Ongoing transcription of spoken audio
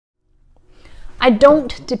I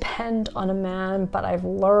don't depend on a man, but I've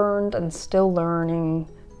learned and still learning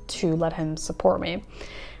to let him support me.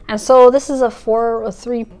 And so this is a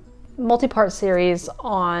 3 multi-part series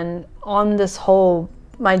on this whole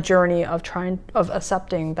my journey of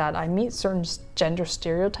accepting that I meet certain gender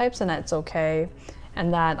stereotypes and that it's okay,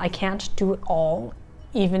 and that I can't do it all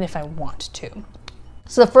even if I want to.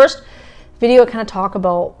 So the first video kind of talk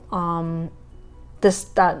about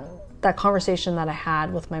that conversation that I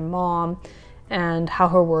had with my mom and how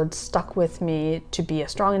her words stuck with me to be a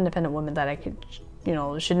strong, independent woman, that I could, you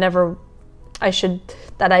know,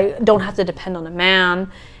 that I don't have to depend on a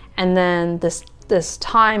man. And then this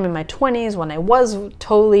time in my 20s when I was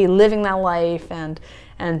totally living that life and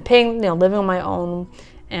paying, you know, living on my own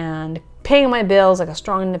and paying my bills like a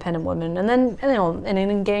strong, independent woman, and then, you know, and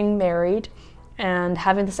then getting married and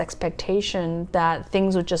having this expectation that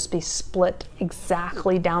things would just be split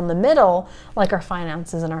exactly down the middle, like our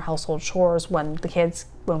finances and our household chores when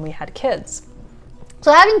we had kids.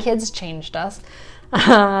 So having kids changed us.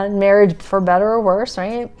 Married for better or worse,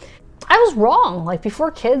 right? I was wrong. Like before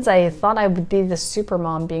kids, I thought I would be this super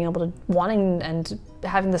mom, being able to wanting and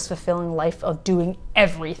having this fulfilling life of doing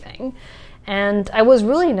everything. And I was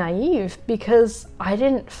really naive because I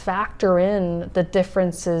didn't factor in the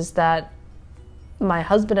differences that my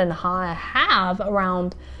husband and I have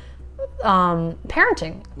around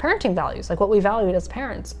parenting values, like what we valued as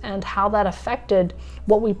parents and how that affected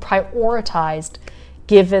what we prioritized,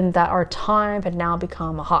 given that our time had now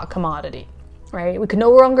become a hot commodity, right? We could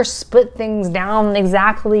no longer split things down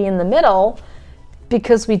exactly in the middle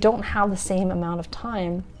because we don't have the same amount of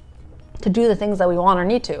time to do the things that we want or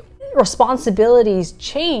need to. Responsibilities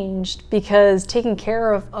changed because taking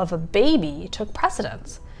care of a baby took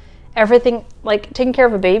precedence. Everything, like taking care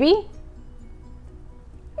of a baby,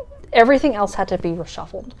 everything else had to be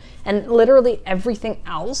reshuffled. And literally everything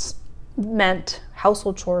else meant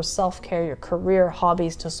household chores, self-care, your career,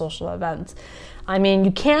 hobbies, to social events. I mean,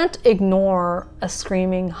 you can't ignore a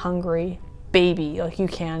screaming, hungry baby like you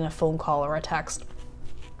can a phone call or a text.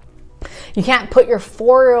 You can't put your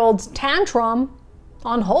 4-year-old's tantrum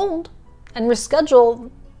on hold and reschedule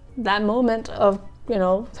that moment of, you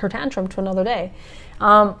know, her tantrum to another day.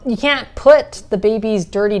 You can't put the baby's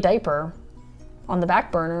dirty diaper on the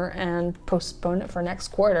back burner and postpone it for next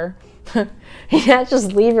quarter. You can't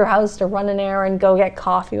just leave your house to run an errand, go get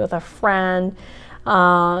coffee with a friend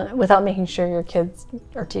without making sure your kids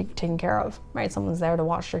are taken care of, right? Someone's there to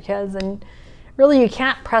watch your kids. And really, you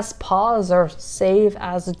can't press pause or save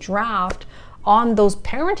as a draft on those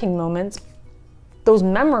parenting moments, those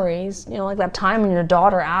memories, you know, like that time when your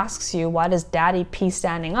daughter asks you, why does daddy pee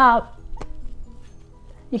standing up?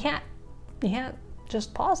 You can't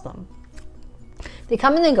just pause them. They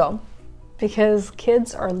come and they go because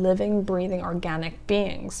kids are living, breathing, organic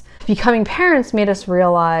beings. Becoming parents made us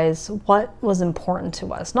realize what was important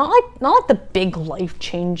to us. Not like the big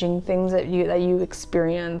life-changing things that you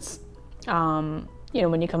experience, you know,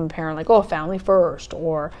 when you become a parent, like, oh, family first,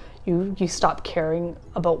 or you stop caring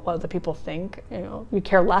about what other people think. You know, you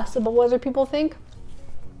care less about what other people think.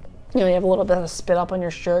 You know, you have a little bit of spit up on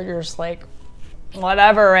your shirt, you're just like,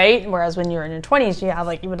 whatever, right? Whereas when you're in your 20s, you have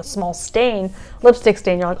like even a small stain, lipstick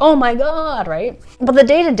stain, you're like, oh my God, right? But the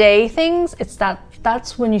day-to-day things,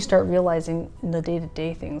 that's when you start realizing in the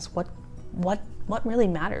day-to-day things what really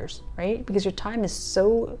matters, right? Because your time is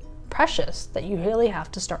so precious that you really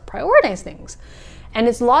have to start prioritizing things. And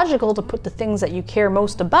it's logical to put the things that you care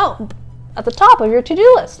most about at the top of your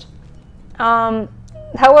to-do list.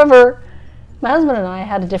 However, my husband and I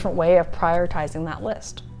had a different way of prioritizing that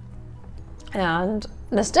list. And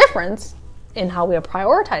this difference in how we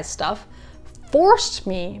prioritize stuff forced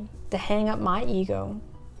me to hang up my ego,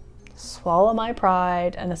 swallow my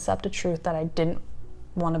pride, and accept a truth that I didn't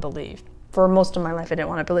want to believe. For most of my life, I didn't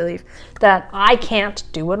want to believe that I can't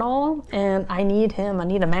do it all, and I need him, I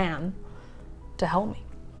need a man to help me.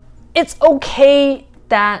 It's okay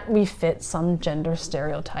that we fit some gender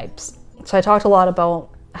stereotypes. So I talked a lot about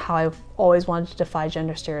how I've always wanted to defy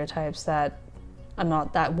gender stereotypes, that I'm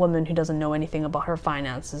not that woman who doesn't know anything about her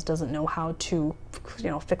finances, doesn't know how to, you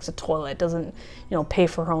know, fix a toilet, doesn't, you know, pay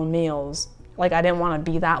for her own meals. Like, I didn't want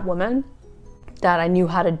to be that woman, that I knew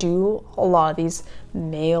how to do a lot of these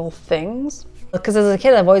male things. Because as a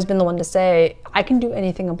kid, I've always been the one to say, I can do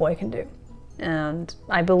anything a boy can do. And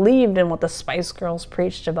I believed in what the Spice Girls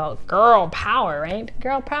preached about girl power, right?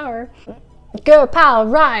 Girl power. Girl power,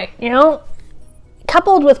 right, you know?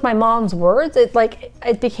 Coupled with my mom's words,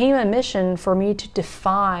 it became a mission for me to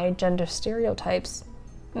defy gender stereotypes,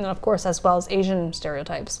 and of course as well as Asian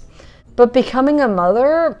stereotypes. But becoming a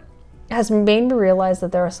mother has made me realize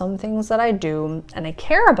that there are some things that I do and I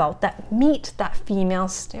care about that meet that female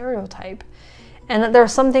stereotype. And that there are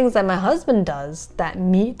some things that my husband does that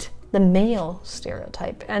meet the male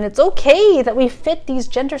stereotype. And it's okay that we fit these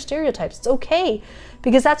gender stereotypes. It's okay,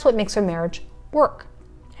 because that's what makes our marriage work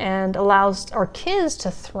and allows our kids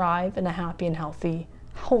to thrive in a happy and healthy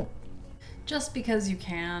home. Just because you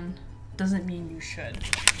can doesn't mean you should.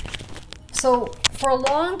 So for a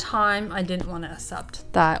long time, I didn't want to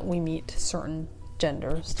accept that we meet certain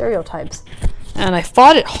gender stereotypes. And I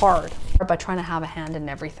fought it hard by trying to have a hand in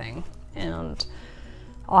everything. And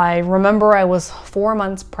I remember I was 4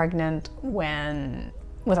 months pregnant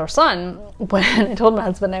with our son, when I told my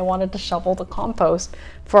husband I wanted to shovel the compost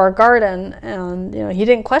for our garden. And he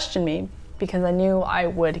didn't question me, because I knew I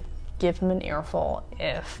would give him an earful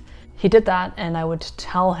if he did that, and I would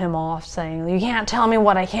tell him off saying, you can't tell me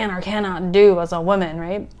what I can or cannot do as a woman,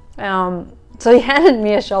 right? So he handed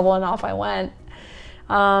me a shovel and off I went.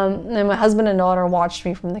 And my husband and daughter watched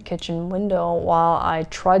me from the kitchen window while I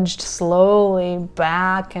trudged slowly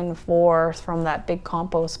back and forth from that big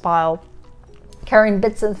compost pile, carrying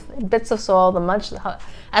bits of soil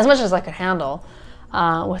as much as I could handle,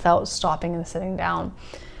 without stopping and sitting down.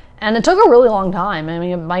 And it took a really long time. I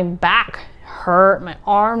mean, my back hurt, my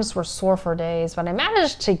arms were sore for days, but I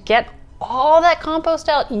managed to get all that compost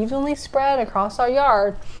out evenly spread across our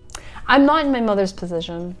yard. I'm not in my mother's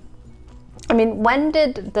position. I mean, when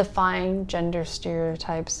did defying gender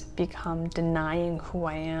stereotypes become denying who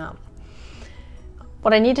I am?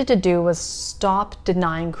 What I needed to do was stop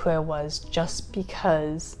denying who I was just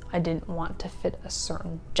because I didn't want to fit a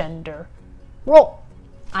certain gender role.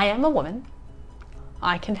 I am a woman.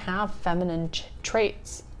 I can have feminine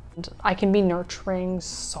traits. I can be nurturing,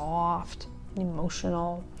 soft,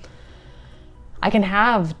 emotional. I can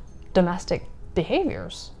have domestic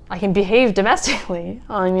behaviors. I can behave domestically.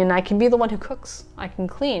 I mean, I can be the one who cooks. I can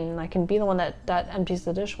clean. I can be the one that empties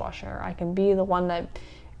the dishwasher. I can be the one that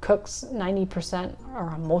cooks 90%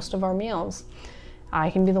 or most of our meals. I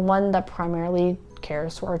can be the one that primarily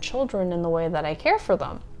cares for our children in the way that I care for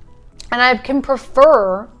them. And I can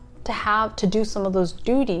prefer to do some of those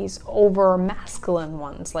duties over masculine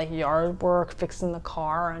ones, like yard work, fixing the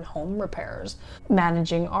car, and home repairs,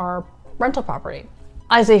 managing our rental property.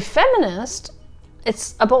 As a feminist,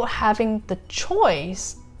 it's about having the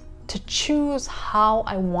choice to choose how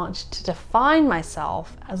I want to define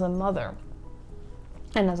myself as a mother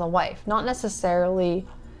and as a wife, not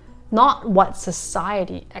what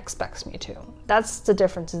society expects me to. That's the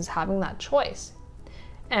difference, is having that choice.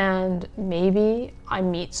 And maybe I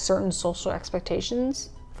meet certain social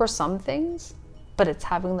expectations for some things, but it's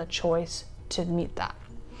having the choice to meet that.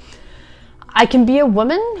 I can be a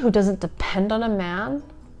woman who doesn't depend on a man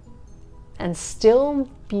and still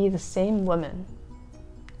be the same woman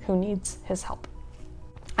who needs his help.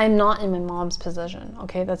 I'm not in my mom's position,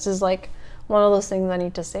 okay? This is like one of those things I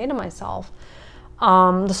need to say to myself.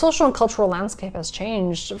 The social and cultural landscape has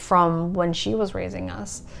changed from when she was raising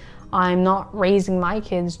us. I'm not raising my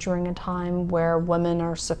kids during a time where women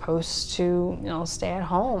are supposed to, stay at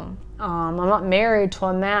home. I'm not married to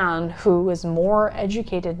a man who is more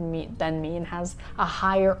educated than me and has a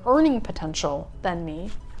higher earning potential than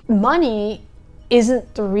me. Money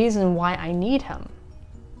isn't the reason why I need him.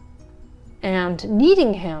 And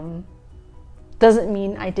needing him doesn't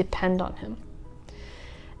mean I depend on him.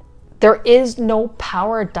 There is no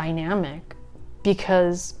power dynamic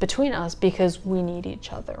between us because we need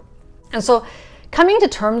each other. And so coming to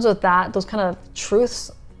terms with that, those kind of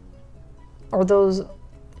truths, or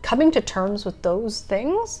coming to terms with those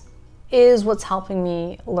things, is what's helping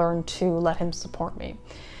me learn to let him support me.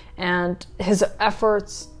 And his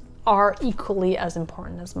efforts are equally as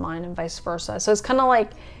important as mine, and vice versa. So it's kind of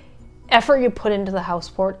like effort you put into the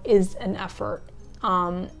houseport is an effort.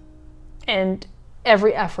 And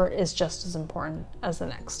every effort is just as important as the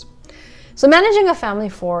next. So managing a family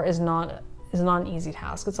of 4 is not an easy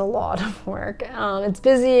task. It's a lot of work. It's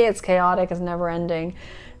busy, it's chaotic, it's never ending.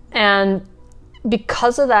 And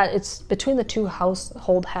because of that, it's between the two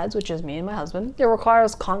household heads, which is me and my husband. It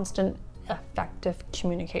requires constant, effective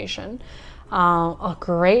communication, a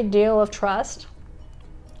great deal of trust,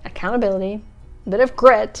 accountability, a bit of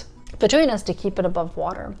grit between us to keep it above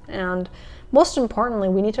water. And most importantly,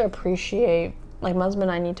 we need to appreciate, like my husband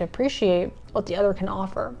and I need to appreciate what the other can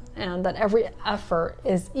offer, and that every effort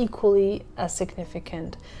is equally as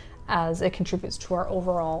significant as it contributes to our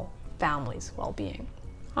overall family's well-being.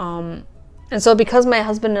 And so because my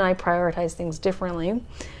husband and I prioritize things differently,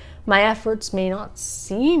 my efforts may not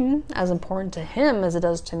seem as important to him as it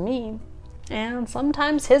does to me. And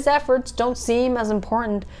sometimes his efforts don't seem as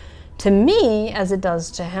important to me as it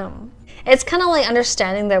does to him. It's kind of like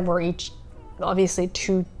understanding that we're each obviously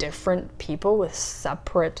two different people with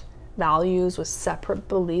separate values, with separate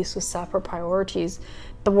beliefs, with separate priorities,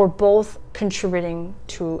 but we're both contributing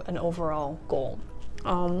to an overall goal,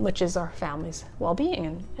 which is our family's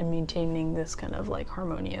well-being and maintaining this kind of like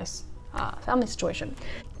harmonious family situation.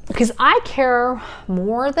 Because I care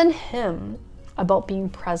more than him about being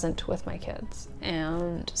present with my kids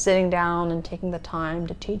and sitting down and taking the time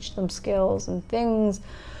to teach them skills and things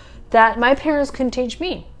that my parents couldn't teach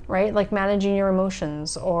me, right? Like managing your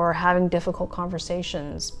emotions or having difficult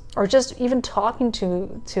conversations or just even talking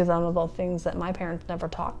to them about things that my parents never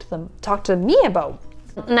talked to me about.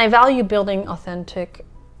 And I value building authentic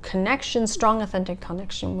connection, strong authentic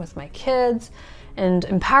connection with my kids and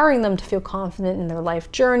empowering them to feel confident in their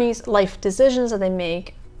life journeys, life decisions that they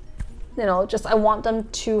make. You know, just I want them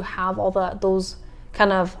to have all those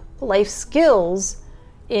kind of life skills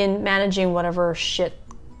in managing whatever shit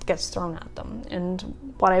gets thrown at them.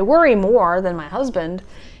 And what I worry more than my husband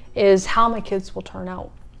is how my kids will turn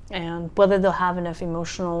out and whether they'll have enough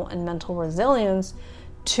emotional and mental resilience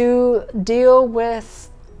to deal with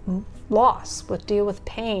loss, to deal with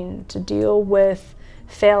pain, to deal with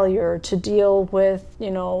failure, to deal with,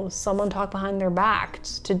 you know, someone talk behind their back,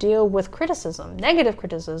 to deal with criticism, negative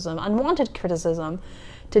criticism, unwanted criticism,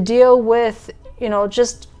 to deal with, you know,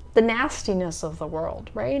 just the nastiness of the world,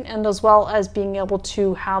 right? And as well as being able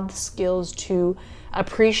to have the skills to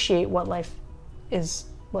appreciate what life is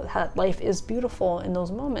beautiful in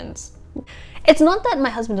those moments. It's not that my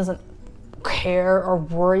husband doesn't care or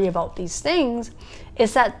worry about these things,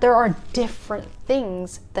 is that there are different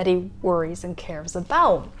things that he worries and cares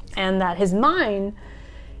about, and that his mind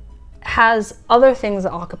has other things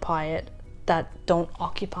that occupy it that don't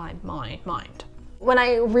occupy my mind. When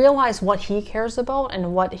I realize what he cares about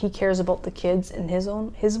and what he cares about the kids in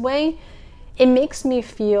his way, it makes me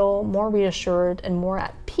feel more reassured and more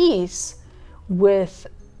at peace with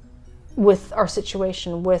our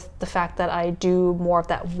situation, with the fact that I do more of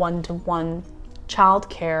that one-to-one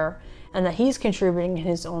childcare and that he's contributing in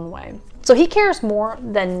his own way. So he cares more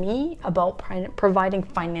than me about providing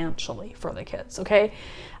financially for the kids, okay?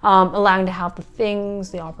 Allowing to have the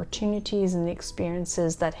things, the opportunities, and the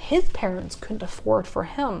experiences that his parents couldn't afford for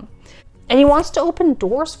him. And he wants to open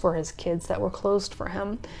doors for his kids that were closed for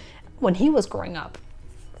him when he was growing up.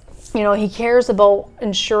 You know, he cares about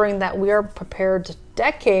ensuring that we are prepared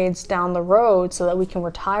decades down the road so that we can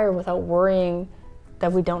retire without worrying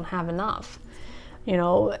that we don't have enough. You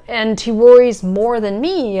know, and he worries more than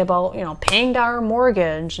me about, you know, paying down our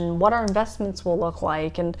mortgage and what our investments will look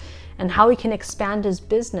like and how he can expand his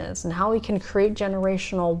business and how he can create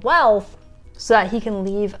generational wealth so that he can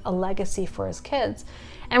leave a legacy for his kids.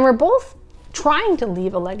 And we're both trying to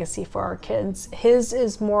leave a legacy for our kids. His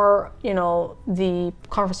is more, you know, the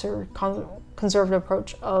conservative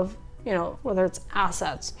approach of, you know, whether it's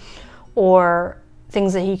assets or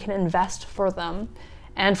things that he can invest for them.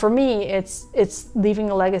 And for me, it's leaving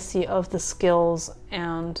a legacy of the skills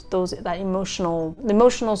and that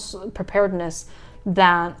emotional preparedness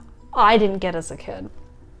that I didn't get as a kid.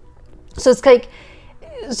 So it's like,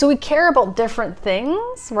 so we care about different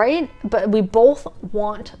things, right? But we both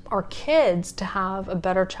want our kids to have a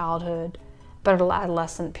better childhood, better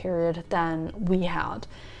adolescent period than we had.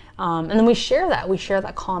 And then we share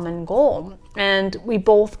that common goal. And we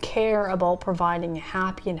both care about providing a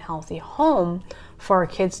happy and healthy home for our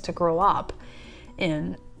kids to grow up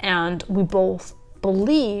in. And we both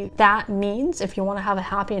believe that means if you want to have a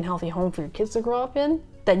happy and healthy home for your kids to grow up in,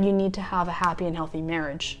 that you need to have a happy and healthy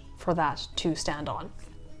marriage for that to stand on.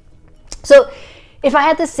 So if I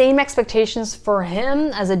had the same expectations for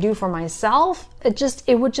him as I do for myself,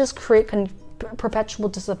 it would just create perpetual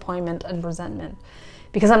disappointment and resentment,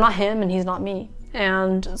 because I'm not him and he's not me.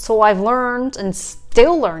 And so I've learned and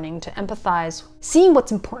still learning to empathize, seeing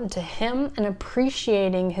what's important to him and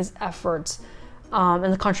appreciating his efforts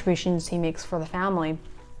and the contributions he makes for the family.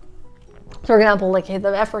 For example, like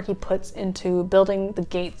the effort he puts into building the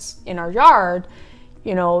gates in our yard,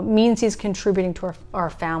 you know, means he's contributing to our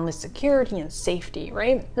family's security and safety,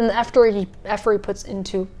 right? And the effort he puts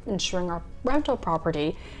into ensuring our rental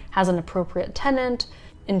property has an appropriate tenant,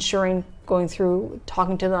 ensuring going through,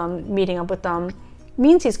 talking to them, meeting up with them,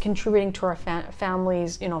 means he's contributing to our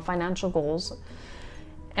family's, you know, financial goals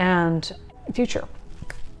and future.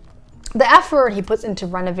 The effort he puts into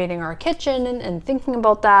renovating our kitchen and thinking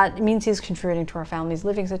about that means he's contributing to our family's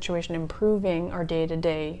living situation, improving our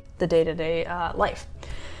day-to-day life.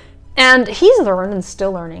 And he's learned and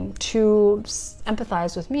still learning to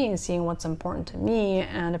empathize with me and seeing what's important to me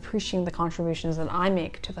and appreciating the contributions that I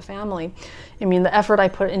make to the family. I mean, the effort I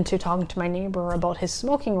put into talking to my neighbor about his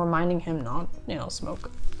smoking, reminding him not,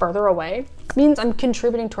 smoke further away, means I'm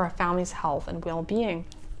contributing to our family's health and well-being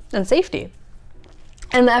and safety.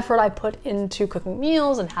 And the effort I put into cooking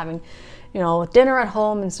meals and having, dinner at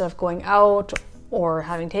home instead of going out or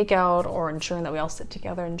having takeout, or ensuring that we all sit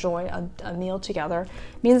together, enjoy a meal together,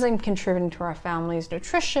 means I'm contributing to our family's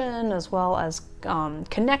nutrition as well as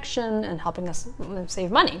connection and helping us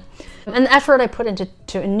save money. And the effort I put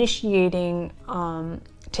into initiating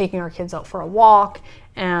taking our kids out for a walk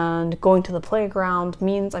and going to the playground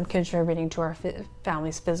means I'm contributing to our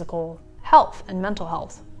family's physical health and mental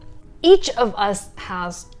health. Each of us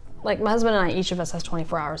has, like my husband and I, each of us has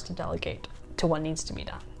 24 hours to delegate to what needs to be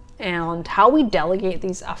done. And how we delegate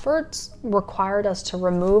these efforts required us to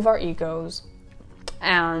remove our egos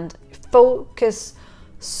and focus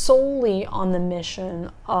solely on the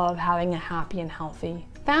mission of having a happy and healthy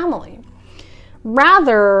family,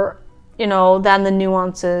 rather, than the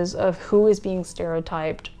nuances of who is being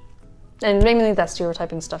stereotyped. And mainly that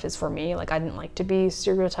stereotyping stuff is for me. Like, I didn't like to be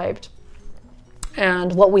stereotyped,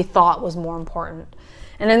 and what we thought was more important.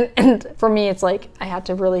 And for me, it's like I had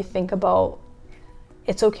to really think about,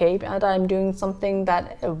 it's okay that I'm doing something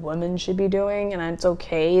that a woman should be doing, and it's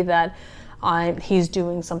okay that he's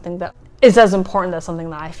doing something that is as important as something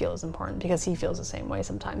that I feel is important, because he feels the same way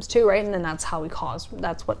sometimes too, right? And then that's how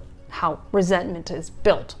how resentment is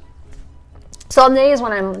built. So on days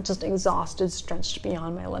when I'm just exhausted, stretched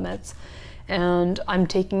beyond my limits, and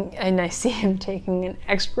I see him taking an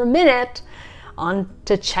extra minute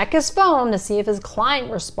to check his phone to see if his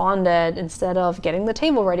client responded instead of getting the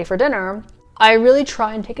table ready for dinner, I really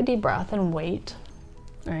try and take a deep breath and wait,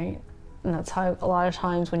 right? And that's how a lot of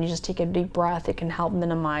times when you just take a deep breath, it can help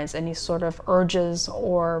minimize any sort of urges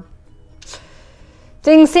or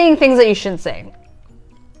saying things that you shouldn't say.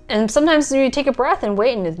 And sometimes you take a breath and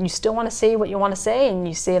wait, and you still want to say what you want to say, and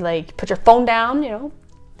you say, like, put your phone down,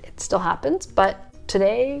 it still happens. But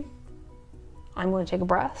today, I'm going to take a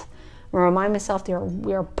breath and remind myself that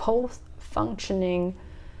we are both functioning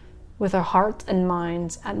with our hearts and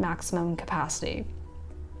minds at maximum capacity.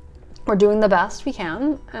 We're doing the best we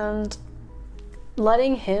can, and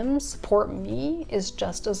letting him support me is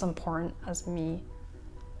just as important as me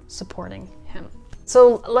supporting him.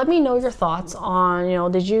 So let me know your thoughts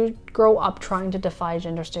on, did you grow up trying to defy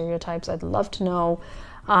gender stereotypes? I'd love to know.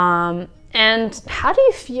 And how do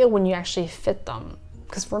you feel when you actually fit them?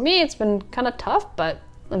 Because for me, it's been kind of tough, but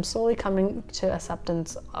I'm slowly coming to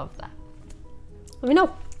acceptance of that. Let me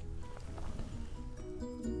know.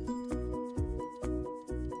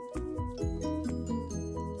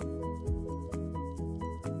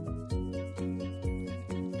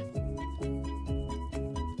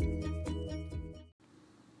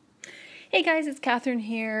 Hey guys, it's Catherine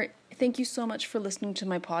here. Thank you so much for listening to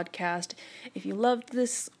my podcast. If you loved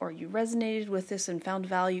this or you resonated with this and found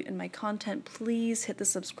value in my content, please hit the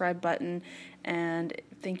subscribe button. And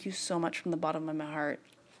thank you so much from the bottom of my heart.